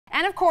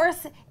And of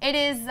course, it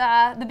is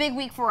the big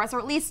week for us, or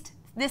at least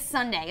this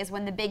Sunday is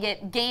when the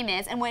big game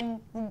is.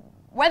 And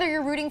whether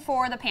you're rooting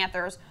for the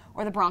Panthers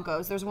or the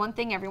Broncos, there's one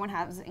thing everyone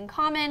has in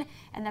common,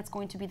 and that's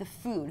going to be the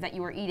food that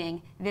you are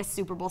eating this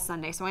Super Bowl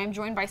Sunday. So I am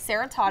joined by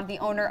Sarah Todd, the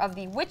owner of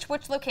the Wich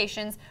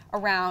locations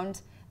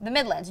around the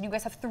Midlands. And you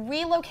guys have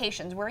 3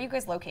 locations. Where are you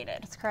guys located?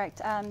 That's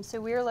correct. So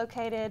we are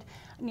located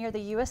near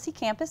the USC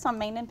campus on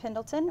Main and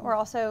Pendleton. We're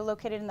also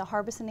located in the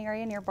Harbison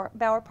area near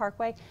Bauer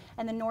Parkway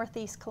and the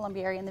Northeast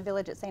Columbia area in the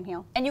village at St.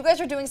 Hill. And you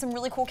guys are doing some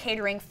really cool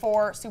catering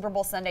for Super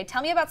Bowl Sunday.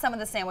 Tell me about some of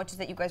the sandwiches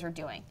that you guys are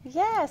doing.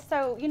 Yeah,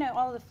 so you know,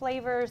 all the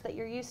flavors that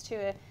you're used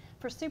to.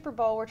 For Super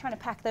Bowl, we're trying to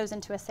pack those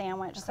into a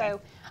sandwich. Okay.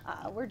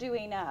 So we're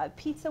doing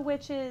pizza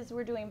wiches,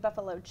 we're doing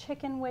buffalo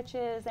chicken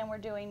wiches, and we're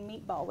doing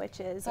meatball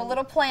wiches. So a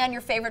little play on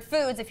your favorite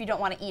foods. If you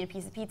don't want to eat a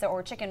piece of pizza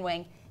or a chicken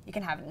wing, you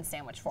can have it in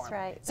sandwich form. That's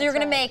right. So you're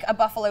going to make a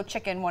buffalo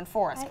chicken one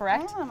for us,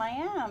 correct? I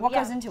am. What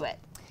goes into it?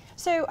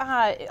 So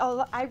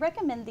I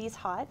recommend these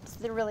hot.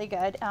 They're really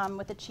good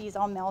with the cheese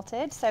all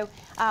melted. So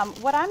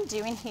what I'm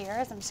doing here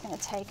is I'm just going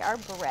to take our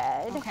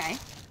bread. Okay.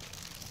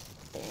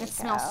 It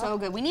smells so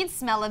good. We need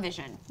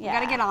smell-o-vision. We got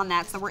to get on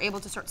that so we're able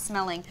to start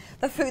smelling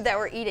the food that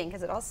we're eating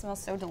because it all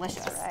smells so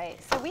delicious. That's right.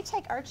 So we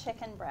take our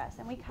chicken breast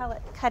and we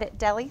cut it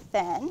deli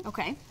thin.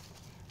 Okay.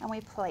 And we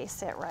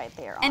place it right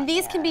there. And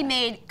these can be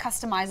made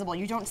customizable.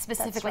 You don't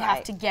specifically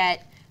have to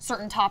get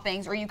certain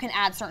toppings, or you can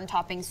add certain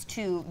toppings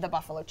to the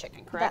buffalo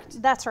chicken,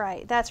 correct? That's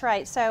right. That's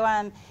right.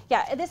 So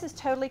yeah, this is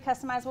totally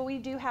customizable. We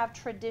do have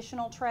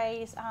traditional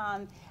trays,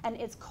 and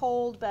it's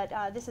cold,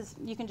 but this is,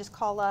 you can just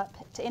call up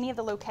to any of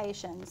the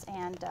locations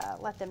and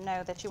let them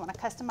know that you want a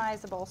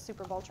customizable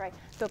Super Bowl tray.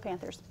 Go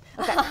Panthers.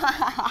 Okay.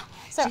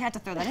 So you had to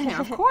throw that in there,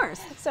 of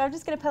course. So I'm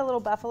just going to put a little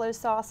buffalo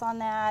sauce on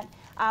that.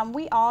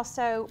 We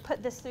also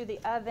put this through the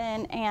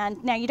oven,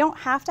 and now you don't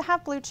have to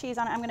have blue cheese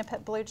on it. I'm going to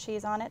put blue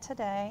cheese on it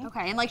today.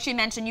 Okay, and like she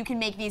mentioned, you can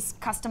make these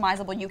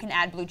customizable. You can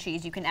add blue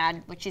cheese. You can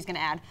add, like she's going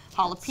to add,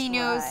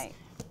 jalapenos. Right.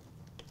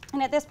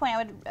 And at this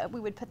point, we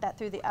would put that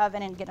through the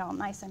oven and get it all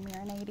nice and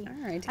marinade.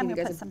 All right, I'm going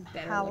to put some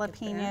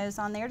jalapenos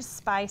on there to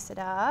spice it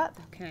up.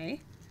 Okay.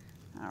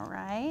 All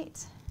right.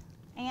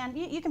 And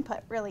you can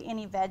put really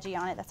any veggie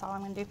on it. That's all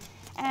I'm going to do.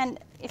 And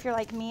if you're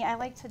like me, I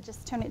like to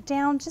just tone it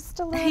down just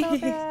a little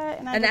bit.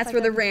 And that's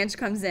where the ranch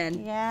comes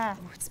in. Yeah.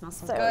 Oh, it smells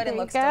so good. It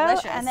looks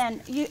delicious. And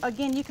then,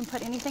 again, you can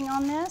put anything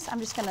on this.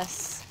 I'm just going to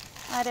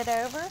slide it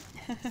over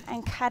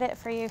and cut it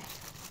for you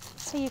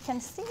so you can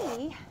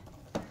see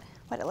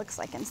what it looks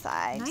like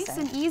inside. Nice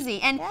and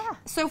easy. And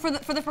so for the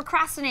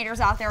procrastinators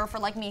out there, or for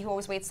like me who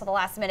always waits till the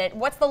last minute,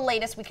 what's the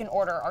latest we can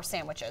order our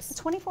sandwiches?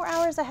 24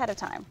 hours ahead of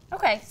time.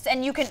 Okay,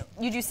 and you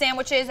do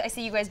sandwiches. I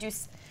see you guys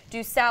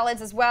do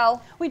salads as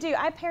well. We do.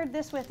 I paired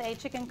this with a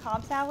chicken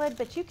Cobb salad,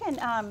 but you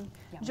can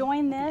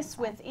join this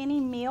with any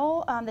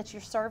meal that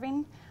you're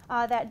serving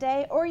that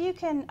day, or you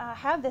can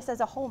have this as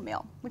a whole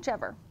meal,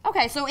 whichever.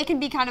 Okay, so it can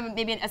be kind of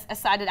maybe a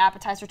sided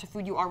appetizer to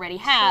food you already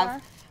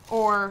have,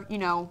 or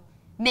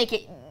make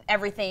it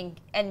everything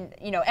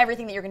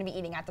everything that you're going to be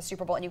eating at the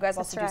Super Bowl. And you guys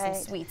also do some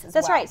sweets as well.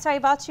 That's right. So I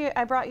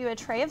brought you a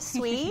tray of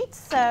sweets.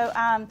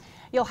 So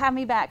you'll have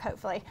me back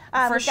hopefully.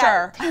 For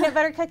sure. Peanut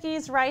butter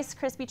cookies, Rice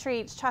Krispie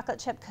treats, chocolate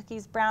chip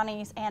cookies,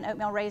 brownies, and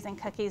oatmeal raisin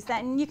cookies.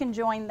 And you can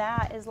join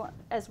that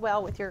as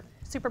well with your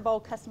Super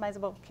Bowl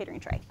customizable catering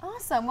tray.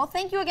 Awesome. Well,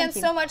 thank you again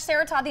so much,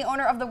 Sarah Todd, the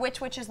owner of the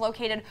Wich, which is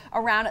located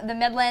around the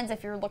Midlands.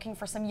 If you're looking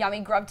for some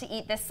yummy grub to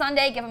eat this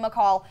Sunday, give them a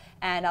call,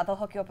 and they'll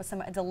hook you up with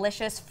some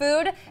delicious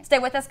food. Stay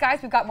with us, guys.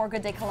 We've got more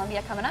Good Day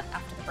Columbia coming up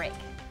after the break.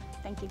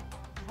 Thank you.